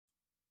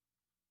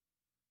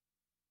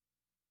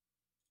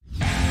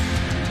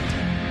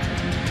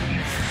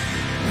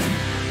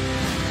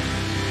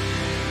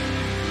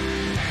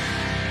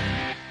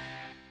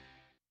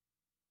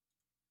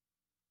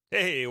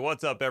Hey,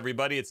 what's up,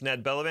 everybody? It's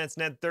Ned Bellavance,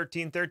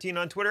 Ned1313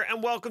 on Twitter,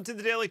 and welcome to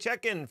the Daily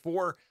Check-In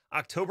for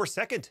October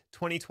 2nd,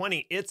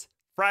 2020. It's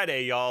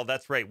Friday, y'all.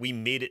 That's right. We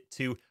made it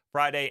to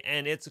Friday,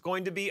 and it's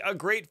going to be a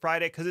great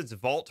Friday because it's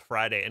Vault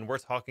Friday, and we're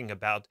talking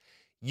about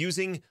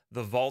using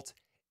the Vault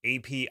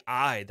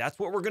API. That's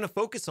what we're going to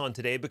focus on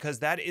today because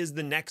that is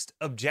the next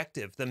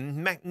objective, the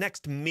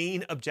next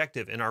main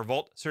objective in our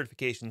Vault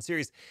certification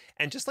series.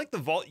 And just like the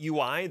Vault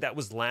UI that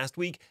was last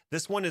week,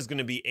 this one is going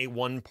to be a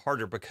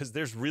one-parter because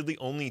there's really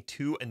only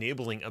two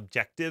enabling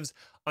objectives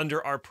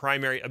under our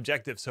primary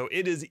objective. So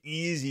it is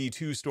easy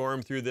to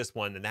storm through this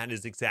one, and that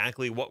is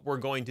exactly what we're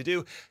going to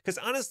do. Because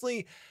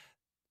honestly,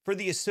 for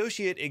the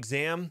associate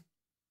exam,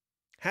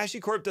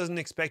 HashiCorp doesn't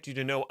expect you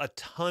to know a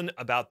ton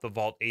about the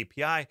Vault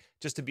API,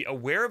 just to be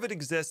aware of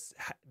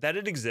that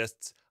it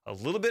exists, a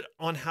little bit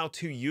on how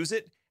to use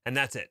it, and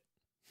that's it.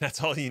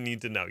 That's all you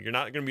need to know. You're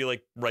not going to be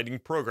like writing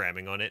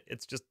programming on it.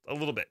 It's just a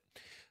little bit.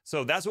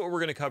 So that's what we're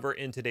going to cover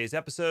in today's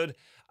episode.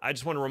 I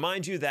just want to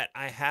remind you that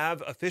I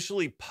have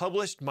officially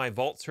published my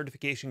Vault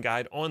certification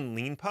guide on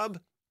LeanPub,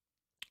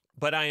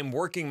 but I am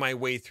working my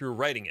way through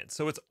writing it.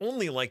 So it's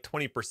only like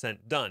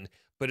 20% done,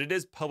 but it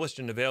is published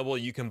and available.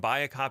 You can buy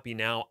a copy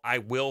now. I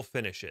will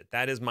finish it.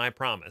 That is my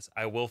promise.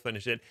 I will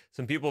finish it.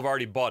 Some people have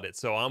already bought it,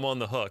 so I'm on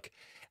the hook.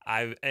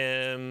 I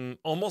am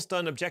almost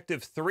done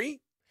Objective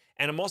 3,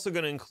 and I'm also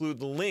going to include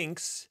the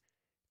links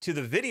to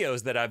the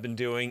videos that I've been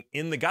doing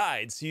in the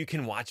guide, so you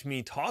can watch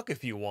me talk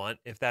if you want,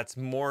 if that's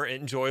more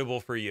enjoyable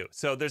for you.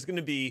 So there's going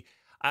to be,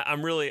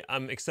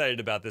 I'm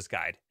excited about this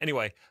guide.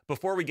 Anyway,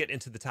 before we get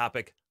into the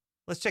topic,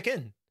 let's check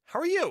in.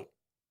 How are you?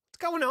 What's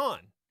going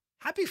on?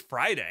 Happy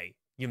Friday.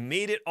 You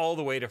made it all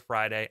the way to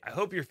Friday. I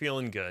hope you're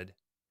feeling good.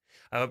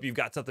 I hope you've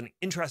got something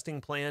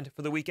interesting planned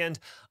for the weekend.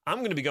 I'm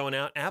going to be going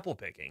out apple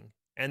picking,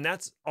 and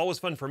that's always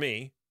fun for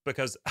me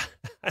because I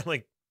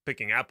like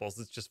picking apples.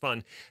 It's just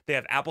fun. They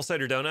have apple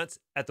cider donuts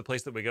at the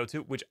place that we go to,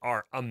 which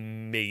are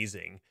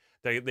amazing.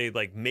 They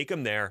like make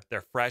them there.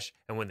 They're fresh,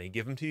 and when they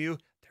give them to you,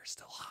 they're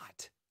still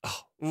hot.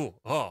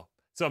 Oh.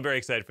 So I'm very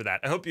excited for that.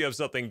 I hope you have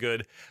something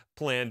good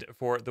planned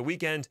for the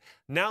weekend.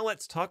 Now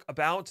let's talk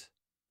about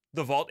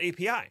the Vault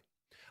API.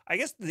 I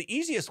guess the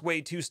easiest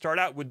way to start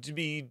out would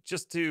be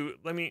just to,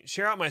 let me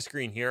share out my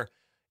screen here.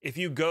 If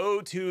you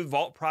go to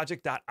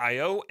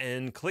vaultproject.io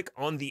and click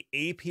on the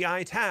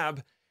API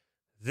tab,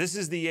 this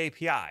is the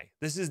API.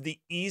 This is the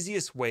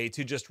easiest way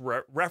to just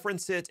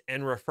reference it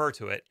and refer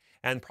to it.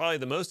 And probably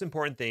the most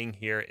important thing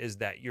here is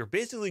that you're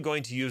basically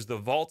going to use the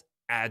Vault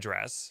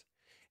address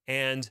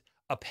and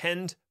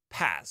append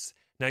paths.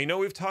 Now, you know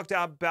we've talked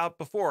about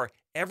before,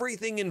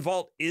 everything in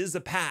Vault is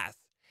a path.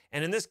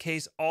 And in this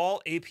case,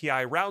 all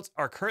API routes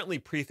are currently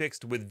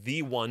prefixed with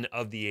v1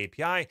 of the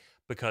API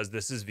because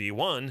this is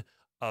v1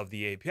 of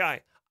the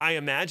API. I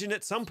imagine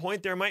at some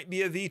point there might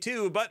be a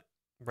v2, but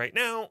right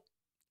now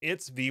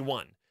it's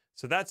v1.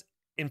 So that's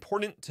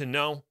important to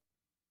know.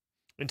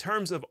 In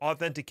terms of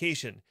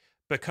authentication,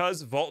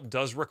 because Vault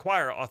does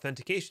require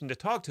authentication to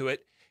talk to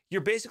it,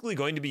 you're basically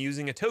going to be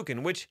using a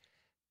token, which,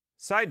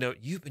 side note,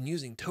 you've been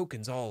using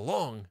tokens all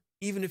along,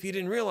 even if you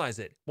didn't realize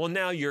it. Well,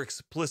 now you're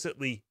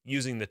explicitly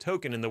using the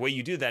token, and the way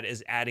you do that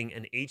is adding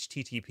an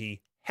HTTP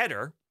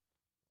header.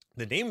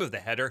 The name of the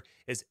header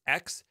is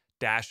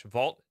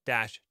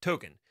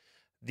x-vault-token.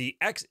 The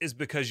X is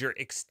because you're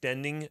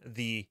extending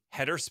the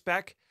header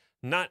spec.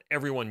 Not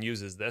everyone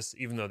uses this,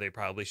 even though they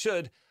probably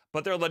should,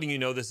 but they're letting you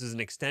know this is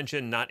an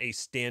extension, not a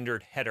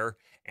standard header,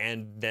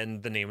 and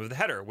then the name of the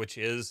header, which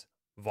is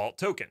Vault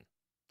token.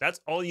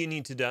 That's all you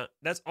need to do.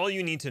 That's all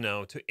you need to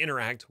know to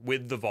interact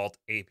with the Vault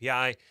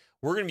API.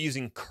 We're going to be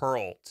using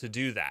curl to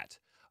do that.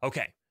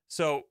 Okay,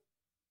 so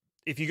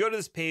if you go to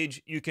this page,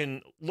 you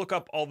can look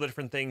up all the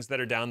different things that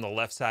are down the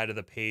left side of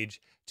the page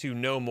to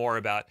know more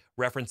about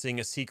referencing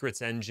a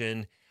secrets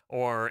engine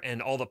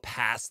and all the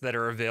paths that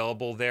are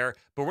available there.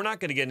 But we're not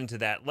going to get into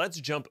that.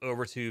 Let's jump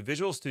over to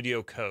Visual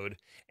Studio Code,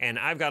 and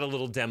I've got a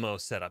little demo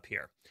set up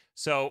here.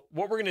 So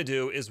what we're going to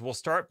do is we'll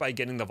start by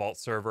getting the Vault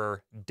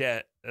server,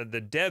 the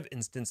dev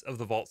instance of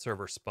the Vault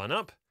server spun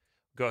up.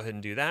 Go ahead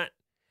and do that.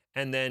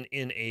 And then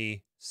in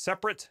a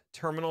separate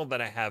terminal that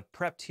I have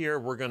prepped here,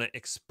 we're going to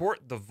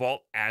export the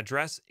Vault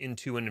address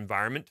into an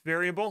environment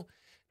variable.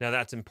 Now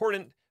that's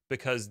important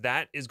because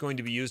that is going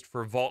to be used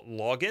for Vault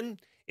login.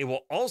 It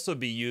will also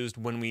be used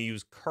when we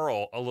use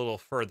curl a little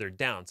further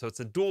down. So it's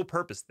a dual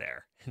purpose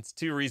there. It's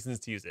two reasons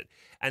to use it.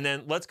 And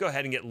then let's go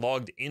ahead and get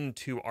logged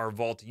into our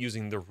Vault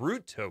using the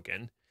root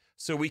token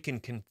so we can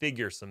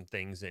configure some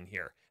things in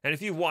here. And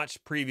if you've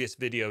watched previous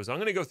videos, I'm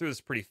going to go through this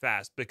pretty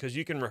fast because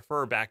you can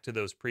refer back to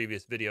those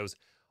previous videos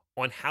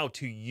on how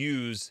to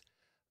use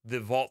the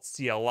Vault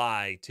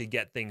CLI to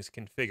get things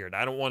configured.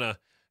 I don't want to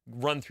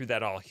run through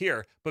that all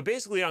here, but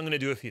basically I'm going to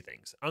do a few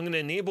things. I'm going to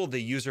enable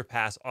the user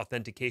pass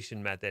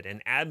authentication method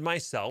and add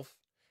myself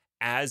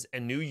as a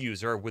new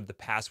user with the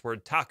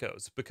password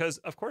tacos, because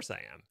of course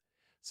I am.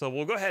 So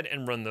we'll go ahead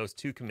and run those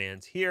two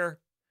commands here.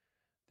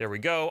 There we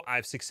go.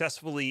 I've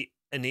successfully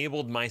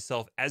enabled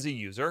myself as a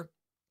user.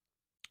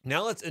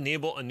 Now let's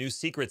enable a new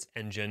secrets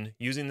engine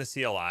using the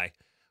CLI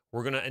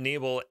We're going to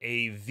enable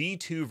a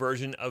v2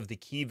 version of the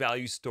key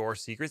value store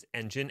secrets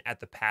engine at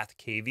the path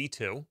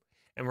kv2.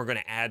 And we're going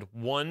to add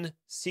one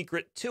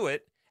secret to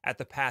it at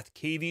the path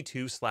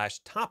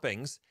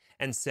kv2/toppings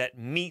and set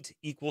meat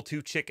equal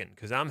to chicken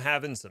because I'm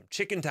having some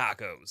chicken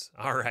tacos.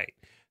 All right.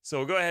 So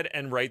we'll go ahead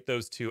and write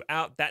those two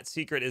out. That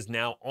secret is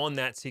now on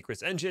that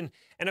secrets engine.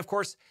 And of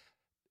course,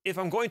 if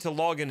I'm going to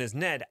log in as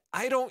Ned,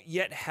 I don't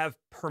yet have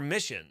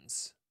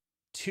permissions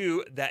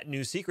to that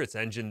new secrets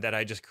engine that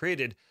I just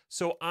created.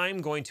 So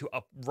I'm going to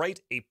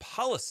write a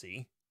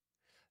policy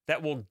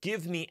that will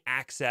give me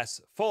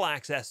full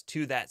access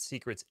to that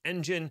secrets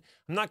engine.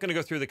 I'm not going to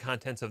go through the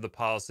contents of the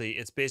policy.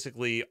 It's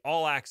basically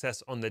all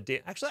access on the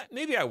data. Actually,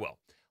 maybe I will.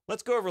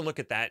 Let's go over and look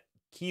at that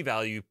key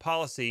value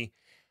policy.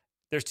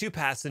 There's two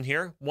paths in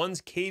here.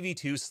 One's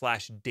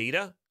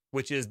kv2/data,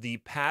 which is the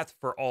path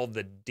for all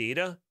the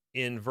data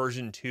in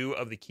version 2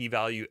 of the key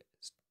value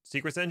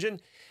secrets engine.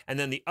 And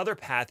then the other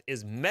path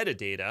is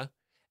metadata,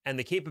 and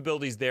the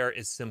capabilities there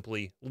is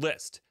simply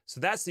list. So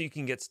that's so you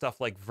can get stuff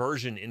like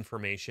version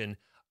information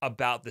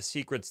about the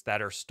secrets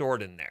that are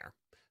stored in there.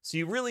 So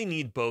you really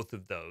need both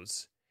of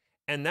those.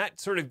 And that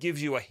sort of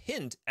gives you a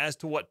hint as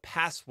to what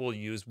paths we'll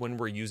use when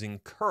we're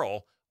using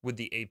curl with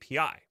the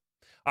API.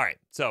 All right,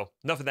 so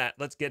enough of that.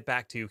 Let's get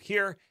back to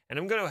here. And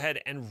I'm going to go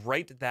ahead and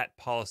write that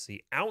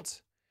policy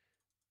out.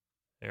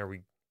 There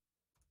we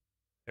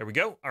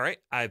go. All right,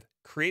 I've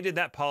created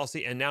that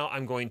policy, and now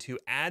I'm going to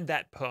add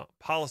that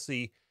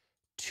policy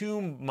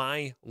to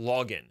my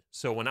login.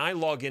 So when I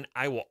log in,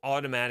 I will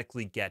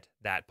automatically get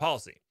that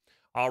policy.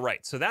 All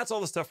right, so that's all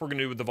the stuff we're going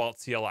to do with the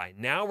Vault CLI.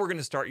 Now we're going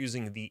to start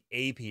using the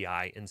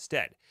API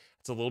instead.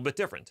 It's a little bit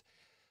different.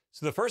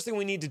 So the first thing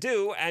we need to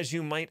do, as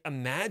you might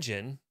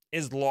imagine,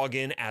 is log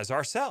in as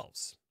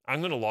ourselves.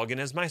 I'm going to log in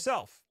as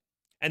myself.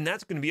 And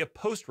that's going to be a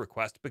post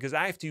request because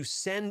I have to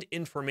send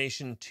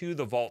information to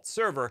the Vault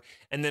server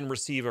and then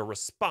receive a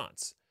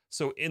response.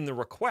 So in the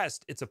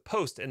request, it's a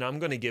post, and I'm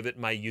going to give it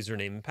my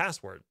username and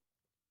password.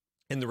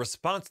 In the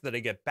response that I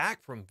get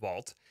back from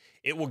Vault,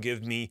 it will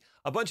give me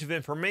a bunch of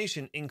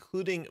information,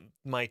 including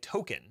my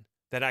token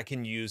that I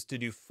can use to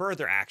do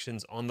further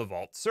actions on the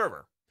Vault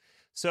server.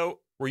 So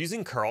we're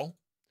using curl.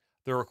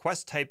 The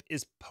request type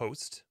is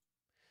post.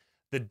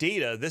 The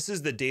data, this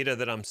is the data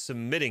that I'm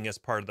submitting as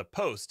part of the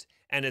post,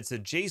 and it's a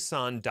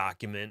JSON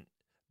document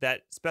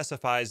that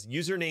specifies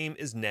username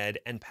is Ned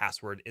and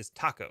password is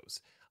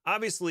tacos.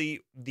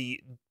 Obviously,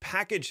 the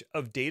package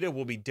of data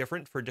will be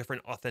different for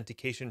different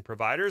authentication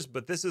providers,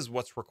 but this is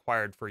what's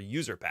required for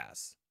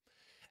UserPass.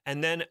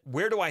 And then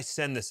where do I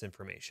send this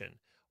information?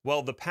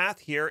 Well, the path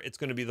here, it's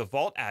going to be the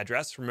Vault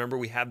address. Remember,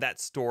 we have that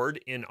stored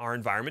in our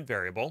environment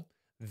variable,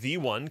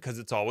 v1, because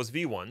it's always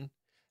v1.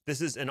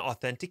 This is an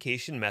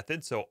authentication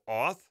method, so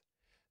auth.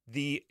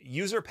 The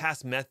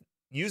UserPass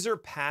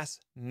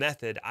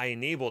method I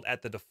enabled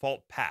at the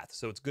default path,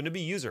 so it's going to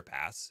be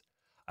UserPass.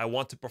 I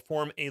want to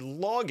perform a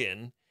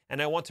login, and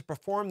I want to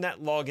perform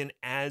that login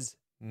as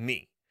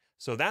me.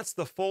 So that's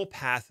the full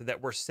path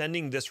that we're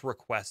sending this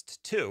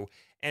request to,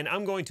 and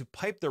I'm going to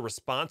pipe the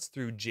response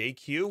through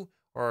JQ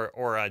or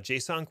a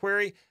JSON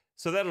query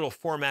so that it'll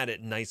format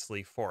it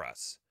nicely for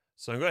us.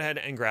 So I'm going to go ahead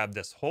and grab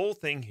this whole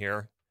thing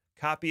here,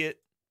 copy it,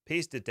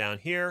 paste it down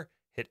here,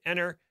 hit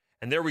enter,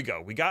 and there we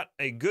go. We got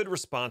a good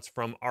response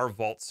from our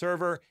Vault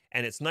server,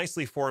 and it's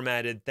nicely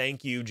formatted.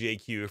 Thank you,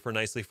 JQ, for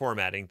nicely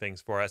formatting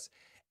things for us.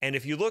 And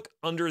if you look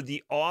under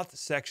the auth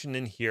section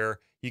in here,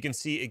 you can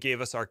see it gave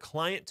us our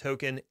client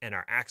token and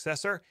our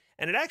accessor,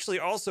 and it actually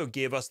also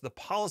gave us the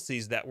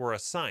policies that were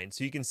assigned.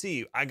 So you can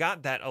see I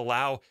got that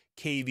allow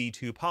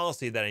KV2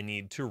 policy that I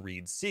need to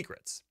read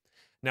secrets.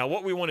 Now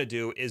what we want to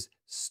do is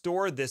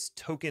store this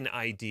token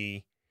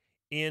ID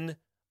in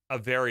a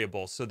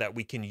variable so that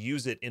we can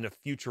use it in a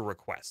future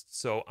request.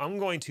 So I'm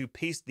going to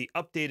paste the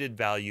updated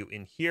value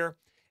in here,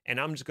 and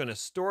I'm just going to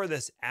store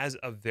this as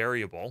a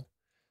variable.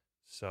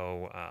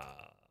 So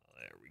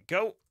there we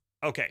go.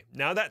 Okay,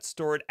 now that's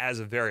stored as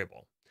a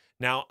variable.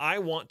 Now I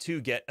want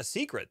to get a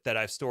secret that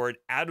I've stored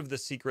out of the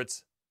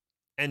secrets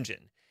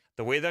engine.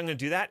 The way that I'm going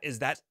to do that is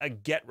that's a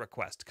GET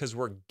request because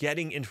we're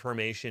getting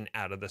information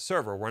out of the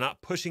server. We're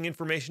not pushing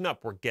information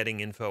up, we're getting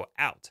info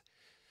out.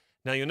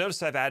 Now you'll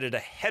notice I've added a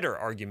header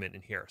argument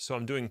in here. So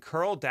I'm doing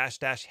curl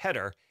 --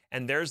 header,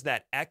 and there's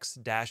that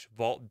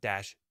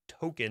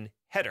x-vault-token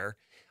header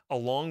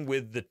along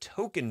with the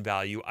token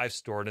value I've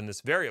stored in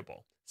this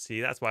variable.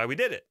 See, that's why we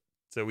did it.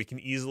 So we can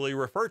easily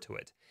refer to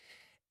it.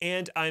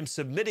 And I'm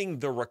submitting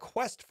the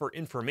request for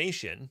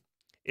information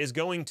is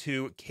going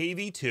to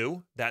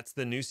KV2. That's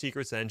the new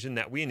secrets engine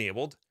that we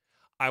enabled.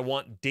 I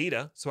want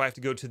data, so I have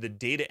to go to the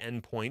data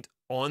endpoint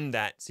on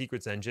that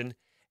secrets engine.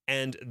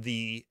 And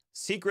the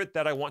secret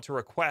that I want to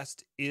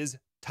request is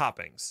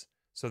toppings.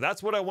 So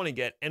that's what I want to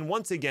get. And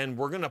once again,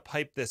 we're going to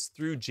pipe this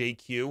through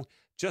JQ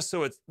just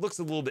so it looks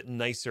a little bit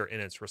nicer in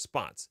its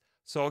response.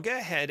 So I'll go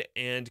ahead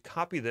and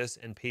copy this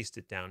and paste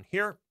it down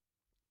here.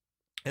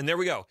 And there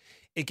we go.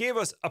 It gave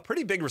us a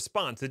pretty big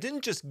response. It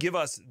didn't just give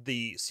us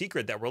the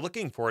secret that we're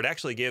looking for. It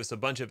actually gave us a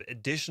bunch of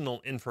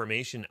additional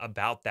information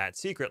about that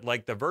secret,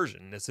 like the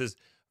version. This is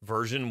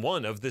version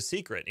 1 of the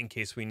secret in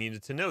case we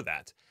needed to know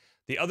that.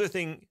 The other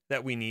thing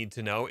that we need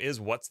to know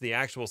is what's the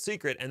actual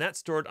secret, and that's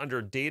stored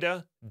under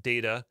data,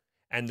 data,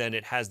 and then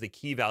it has the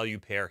key value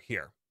pair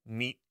here.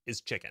 Meat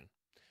is chicken.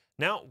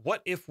 Now,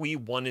 what if we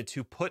wanted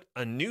to put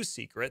a new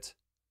secret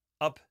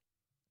up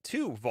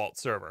to Vault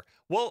Server?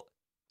 Well,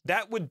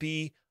 that would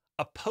be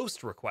a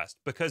post request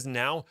because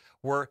now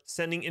we're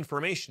sending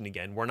information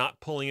again. We're not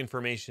pulling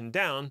information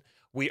down.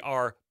 We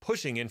are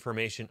pushing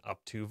information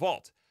up to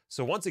Vault.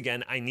 So once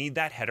again, I need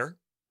that header,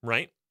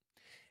 right?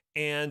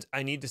 And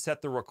I need to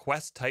set the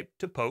request type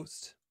to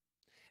post.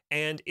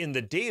 And in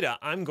the data,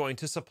 I'm going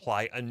to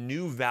supply a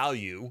new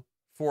value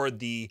for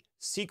the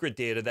secret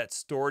data that's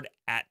stored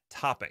at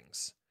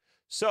toppings.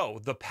 So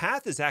the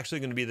path is actually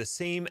going to be the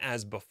same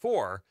as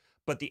before,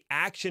 but the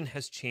action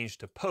has changed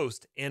to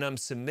post, and I'm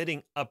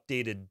submitting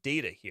updated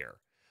data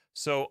here.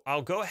 So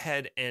I'll go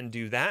ahead and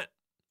do that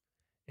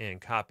and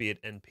copy it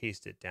and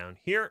paste it down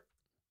here.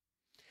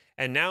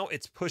 And now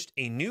it's pushed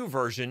a new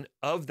version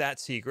of that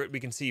secret. We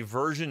can see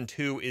version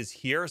 2 is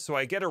here. So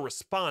I get a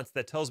response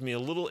that tells me a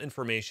little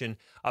information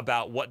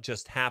about what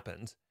just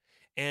happened.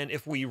 And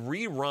if we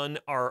rerun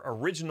our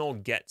original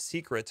get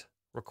secret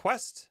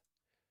request,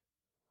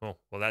 oh,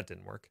 well, that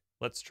didn't work.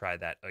 Let's try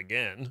that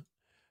again.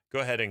 Go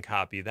ahead and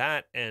copy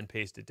that and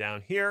paste it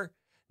down here.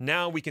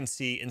 Now we can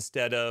see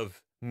instead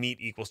of meat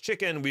equals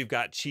chicken, we've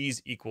got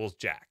cheese equals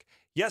Jack.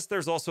 Yes,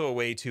 there's also a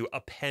way to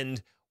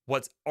append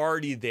what's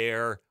already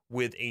there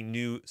with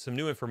some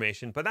new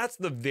information, but that's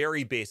the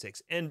very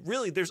basics. And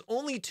really, there's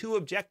only 2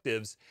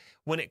 objectives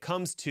when it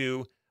comes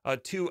to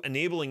 2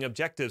 enabling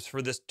objectives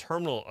for this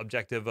terminal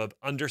objective of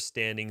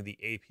understanding the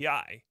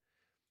API.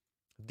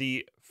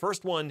 The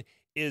first one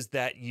is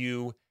that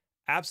you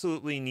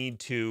absolutely need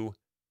to,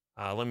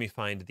 let me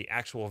find the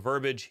actual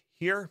verbiage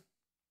here.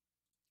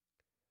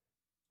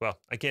 Well,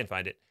 I can't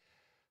find it.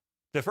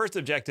 The first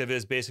objective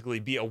is basically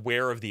be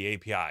aware of the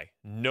API,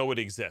 know it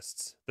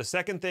exists. The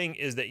second thing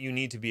is that you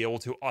need to be able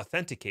to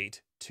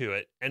authenticate to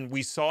it. And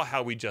we saw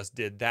how we just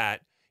did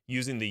that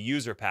using the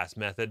user pass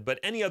method, but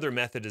any other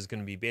method is going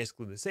to be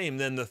basically the same.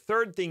 Then the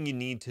third thing you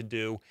need to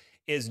do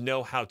is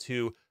know how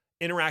to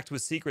interact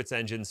with secrets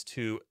engines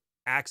to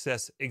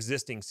access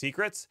existing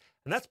secrets.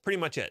 And that's pretty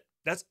much it.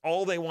 That's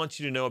all they want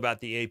you to know about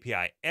the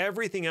API.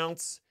 Everything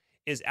else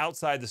is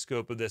outside the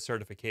scope of this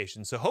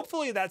certification. So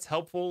hopefully that's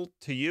helpful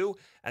to you,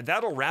 and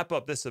that'll wrap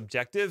up this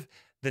objective.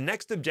 The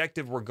next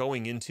objective we're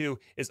going into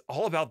is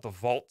all about the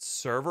Vault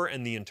server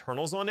and the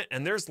internals on it,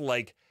 and there's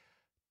like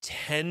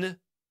 10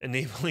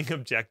 enabling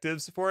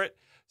objectives for it.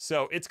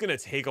 So it's going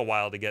to take a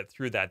while to get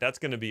through that. That's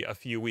going to be a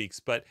few weeks,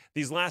 but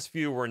these last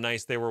few were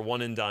nice. They were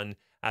one and done.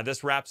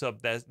 This wraps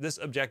up this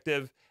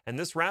objective, and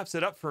this wraps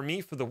it up for me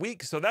for the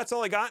week. So that's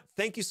all I got.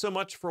 Thank you so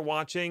much for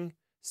watching.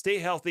 Stay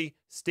healthy,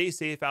 stay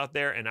safe out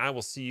there, and I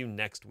will see you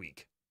next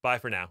week. Bye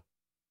for now.